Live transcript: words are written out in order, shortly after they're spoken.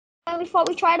before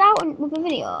we try it out with the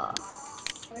video.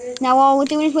 Now all we're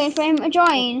doing is waiting for him to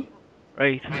join.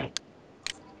 Right.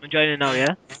 I'm joining now,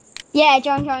 yeah? Yeah,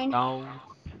 join. Down.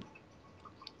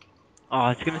 Oh,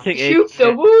 it's gonna take Shoot ages.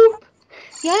 the whoop!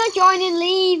 You're not joining,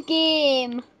 leave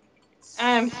game.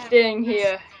 I'm staying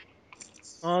here.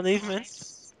 Oh, leave me.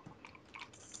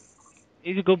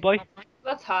 He's a good boy.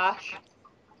 That's harsh.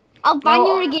 I'll ban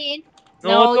you again. Now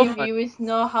No, all you don't mind. viewers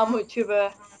know how much of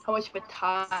a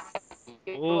tie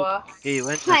you Oh, are. he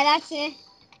went Right, now. that's it.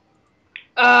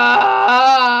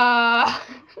 Ah!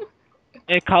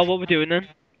 Hey, Carl, what we doing then?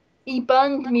 He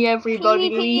banned me, everybody.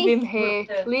 PvP. Leave him hate.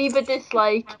 Leave a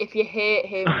dislike if you hate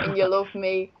him and you love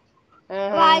me.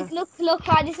 Right, look,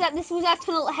 right, this was our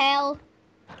tunnel to hell.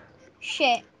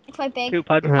 Shit, it's quite big. Two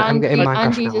pads. Right, I'm getting Minecraft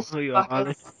And he's now. a Oh, you are, sucker.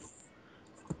 Alex.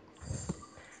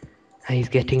 He's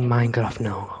getting Minecraft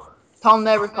now. Tom,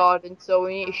 they're recording, so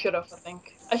we need to shut up, I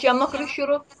think. Actually, I'm not going to shut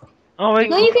up. Oh, wait.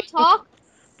 No, you can talk.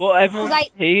 But everyone's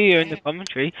Like- here in the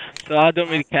commentary, so I don't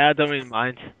really care. I don't really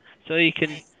mind. So you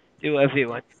can do whatever you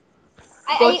want.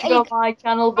 Go check out my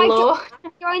channel below.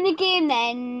 Join the game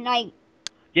then, like.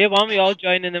 Yeah, why don't we all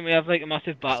join and then we have like a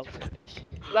massive battle?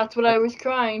 That's what I was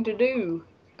trying to do.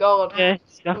 God, Yeah,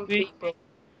 some exactly. people.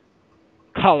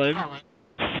 Colin. Go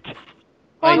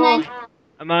Right, on then.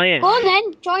 am I in? Go on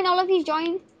then. Join, all of you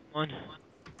join. Come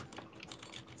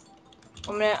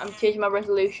on. I'm changing my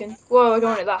resolution. Whoa, I don't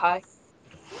want it that high.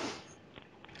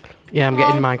 Yeah, I'm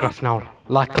getting Minecraft now.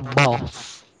 Like a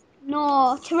boss.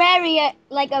 No, Terraria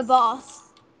like a boss.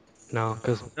 No,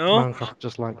 because No? Minecraft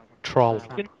just like troll.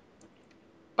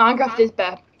 Minecraft is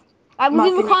better. We've My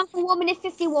been opinion. recording for 1 minute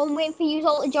 51, waiting for you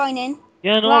all to join in.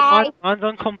 Yeah, no, Right. mine's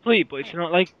on complete, but it's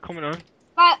not like coming on.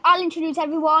 Right, I'll introduce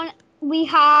everyone. We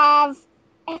have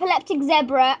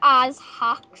TheEpilepticZebra as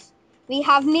Hacks. We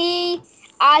have me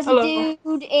as Hello. a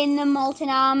dude in the molten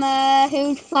armor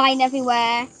who's flying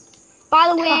everywhere. By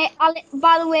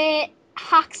the way,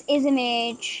 Hacks is a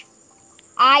mage.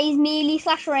 Eyes melee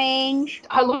 / range.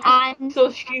 I look And so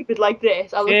stupid like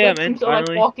this. I look Yeah, like man, some sort of like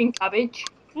finally. walking cabbage.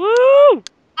 Woo!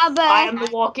 Abba, I am the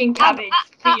walking cabbage.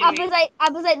 I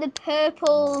was like the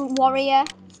purple warrior.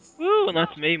 Woo! And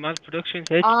that's me, Mass Productions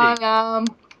HD. I am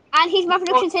And he's my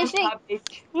production walking history.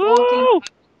 cabbage. Woo! Walking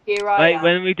cabbage. Here I Right, am.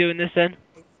 when are we doing this then?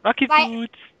 Rocket Right.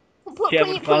 boots! Put Yeah,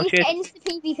 your settings to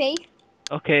PvP.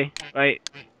 Okay, right.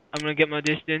 I'm gonna get my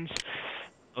distance.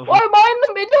 Over. Why am I in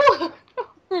the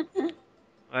middle?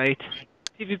 Right.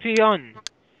 PvP on.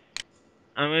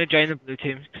 I'm gonna join the blue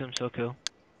team because I'm so cool.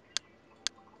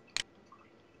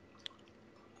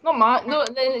 Not mine. No,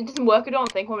 it doesn't work. I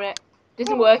don't think. 1 minute. It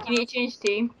doesn't work. You need to change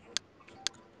team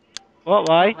What?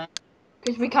 Why?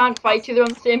 because we can't fight each other on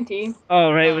the same team.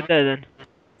 Oh, right, we're there then.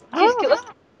 Just kill us.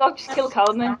 I'll just kill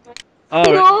Callum then. Oh,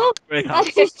 right. No, Break out.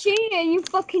 that's just cheating, you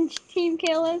fucking team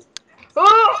killers.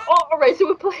 Oh, alright. So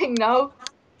we're playing now.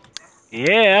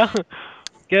 Yeah!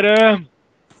 Get him!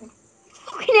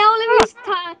 Fucking hell, Oliver's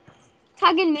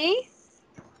tagging me.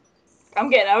 I'm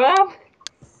getting out.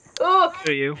 Oh.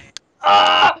 Who are you?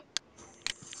 Ah.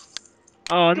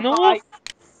 Oh, no! Goodbye.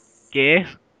 Gay.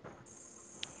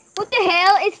 What the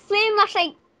hell? Is Flame Lash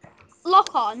like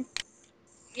lock on?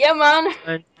 Yeah, man.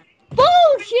 And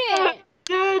Bullshit!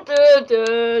 I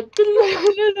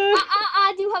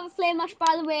I do have a Flame Lash,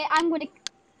 by the way. I'm gonna.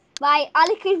 Like,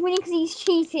 Alec is winning because he's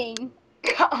cheating.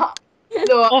 No,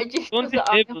 oh, I just don't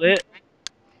disable it.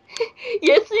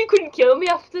 Yes, so you couldn't kill me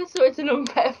after, so it's an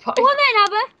unfair fight. Come on then,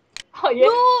 Abba. Oh yeah.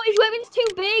 No, his weapon's too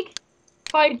big.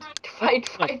 Fight.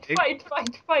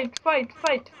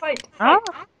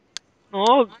 Ah!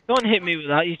 No, don't hit me with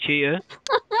that, you cheater.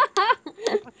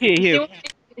 Here.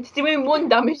 It's doing 1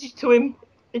 damage to him.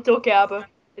 It's okay, Abba.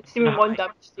 It's doing 1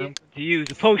 damage to I'm you. going to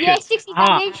use a potion. Yeah, 60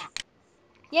 damage.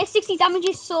 Yeah, 60 damage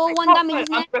is so 1 damage,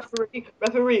 isn't it?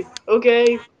 Referee.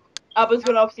 Okay. Abba's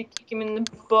gonna obviously kick him in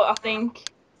the butt, I think.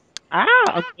 Ah,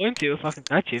 I'm going to if I can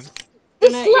catch him. The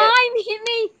slime hit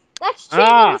me. That's cheating.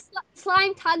 Ah. The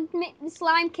slime tagged me. The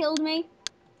slime killed me.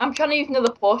 I'm trying to use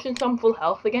another potion so I'm full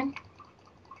health again.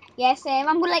 Yeah, same.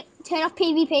 I'm gonna like turn off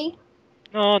PvP.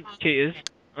 No, cheaters.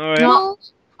 Alright. No,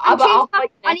 I'm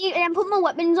putting my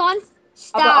weapons on.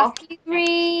 Start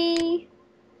Fury.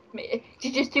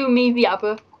 Just do me the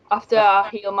Abba after I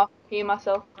heal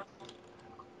myself.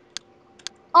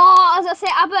 Oh, as I say,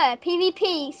 Abba,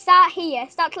 PvP. Start here.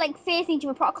 Start to like face each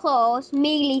other. Proper close.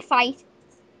 Melee fight.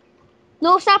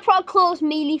 No, start proper close.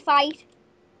 Melee fight.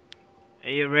 Are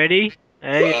you ready?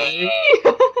 Hey.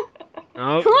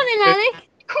 No. Come on then, Alec.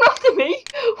 Come after me.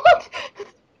 What?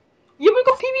 You haven't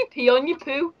got PvP on you,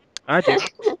 poo. I do.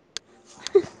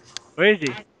 Where is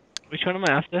he? Which one am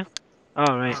I after?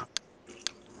 Oh, right.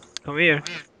 Come here.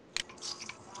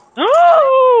 No!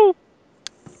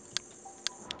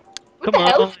 What Come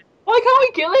the hell? on. Why can't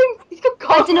we kill him? He's got I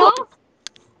God don't mode. know.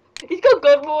 He's got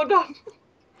God mode on.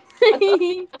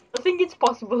 I think it's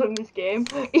possible in this game.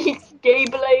 It's Gay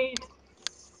Blade.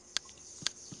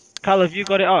 Cal, have you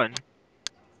got it on?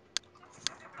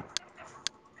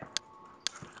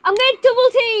 I'm getting double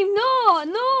team. No,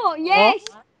 no, yes.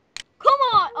 Come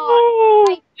on. Oh,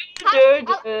 Oh.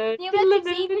 right. The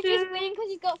epileptic zebra's just winning because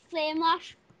he's got flame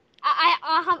lash. I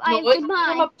No, have it's good because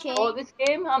I'm mind a pro at this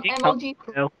game. I'm You can't MLG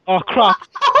pro. tell. Oh, crap.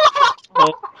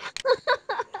 Oh.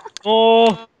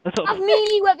 Oh. That's Have not...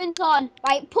 melee weapons on.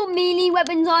 Right, put melee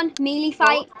weapons on. Melee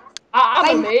fight. I'm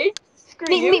a Right, mage.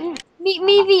 Screw you.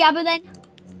 me the other then.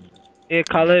 Here,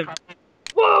 Callum.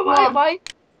 Whoa, What? why?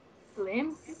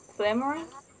 Flamerang?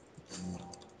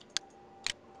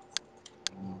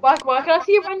 Why can I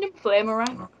see a random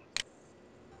flamerang?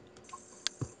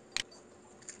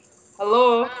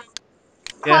 Hello?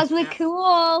 Yeah. Cause we're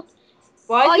cool.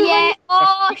 Why is Oh there yeah. random...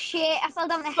 Oh shit. I fell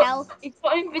down to hell. He's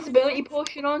got an invisibility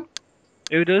potion on.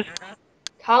 Who does?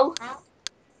 Cal?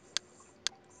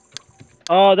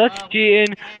 Oh, that's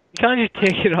cheating. You can't just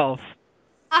take it off.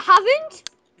 I haven't.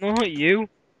 No, not you.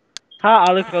 Ha,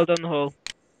 Alex fell down the hole.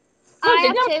 No, I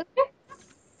didn't have I?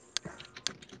 to.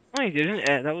 No, you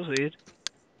didn't. That was weird.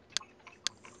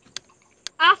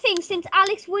 I think since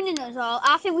Alex winning us all,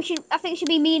 I think it should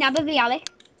be me and Abby v Alex.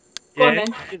 Go on Yeah,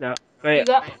 then. do that. Do Right,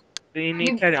 that. so you need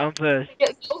You to turn it on first.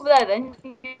 get over there then.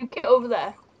 You get over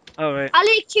there. Alright.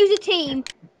 Alex, choose a team.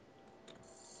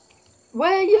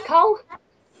 Where are you, Cal?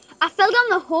 I fell down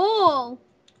the hole.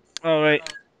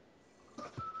 Alright.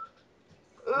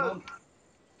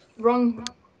 Wrong.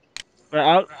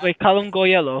 Right, wait, Callum, go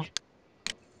yellow.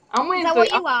 I'm Is waiting that for.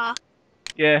 what you are?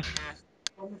 Yeah.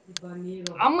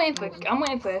 I'm waiting for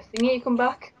Thingy to come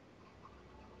back.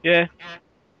 Yeah.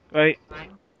 Right.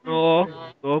 No,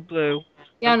 go blue.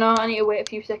 Yeah, no, I need to wait a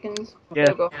few seconds. Yeah.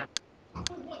 There we go.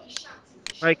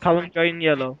 Right, Callum, join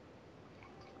yellow.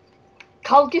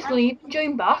 Cal, just leave and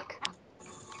join back.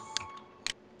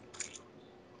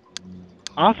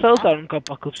 I fell down and got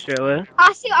back up straight away.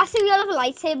 I see we all have a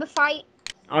lightsaber fight.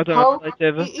 I don't Cal, have a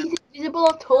lightsaber. he's invisible.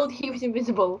 I told you he was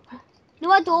invisible.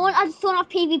 No, I don't. I just don't have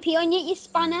PvP on you, you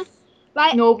spanner.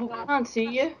 Right, No, but we can't see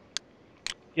you.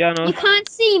 Yeah, no. you can't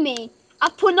see me.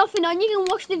 I've put nothing on. You can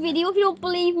watch the video if you don't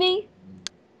believe me.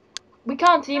 We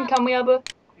can't see him, can we, Abba?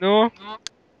 No.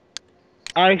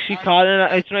 I actually can't,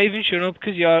 and it's not even showing up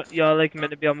because you're like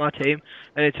meant to be on my team,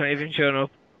 and it's not even showing up.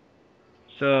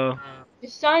 So.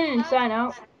 Just sign in and sign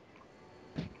out.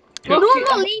 Sure. No, Look, I'm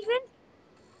not leaving.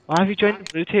 Why have you joined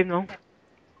the blue team now?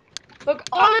 look.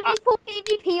 All of you put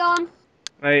PvP on.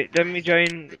 Right, let me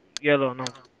join yellow now.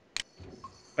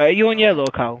 Right, are you on yellow,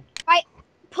 Cal? Right,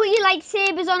 put your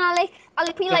lightsabers on, Alec.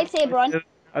 Alec, put your lightsaber on.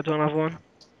 I don't have one.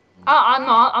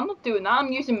 I'm not doing that.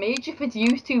 I'm using mage if it's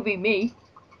used to be me.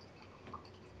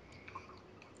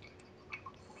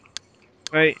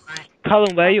 Right,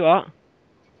 Callum, where you at?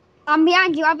 I'm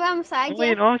behind you. I'm beside No, you're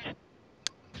you. not. Are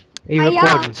you I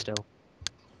recording still?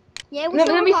 Yeah, we're Let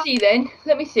still me see then.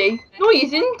 Let me see. No, he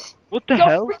isn't. What the He's got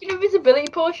a hell? freaking invisibility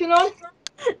potion on.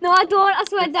 No, I don't. I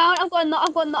swear down. I've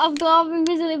got an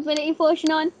invisibility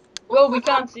potion on. Well, we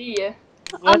can't see you.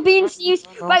 I'm What? being serious.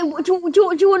 No. Right, do you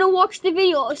want to watch the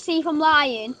video to see if I'm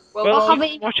lying? Well, Well, Or no. have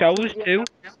it? watch ours too,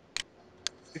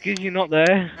 because you're not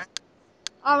there.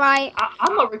 All right.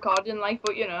 I'm not recording, like,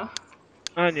 but you know.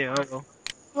 I knew, I will.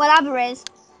 Whatever is.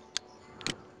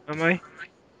 Am I?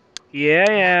 Yeah,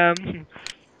 I am.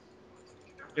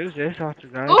 Who's this after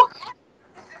that? Look,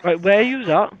 Right, where are you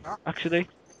at, actually?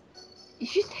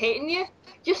 he's just hitting you.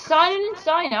 Just sign in and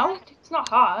sign out. It's not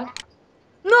hard.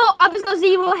 No, Abba's got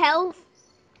 0 health.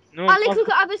 No, Alex, I'm look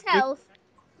at Abba's health.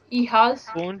 He has.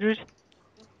 400.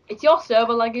 It's your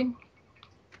server lagging.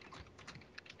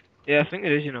 Yeah, I think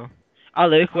it is, you know.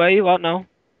 Alec, where are you at now?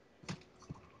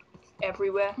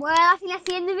 Everywhere. Well, I think that's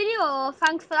the end of the video.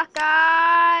 Thanks for that,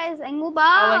 guys, and Alex is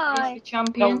goodbye. the That was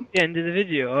champion. the end of the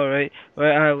video, alright.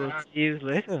 Right, I will see you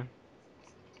later.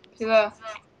 See there. Bye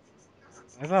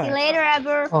See you bye. later,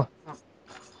 Ever. Oh,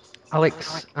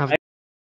 Alex, I've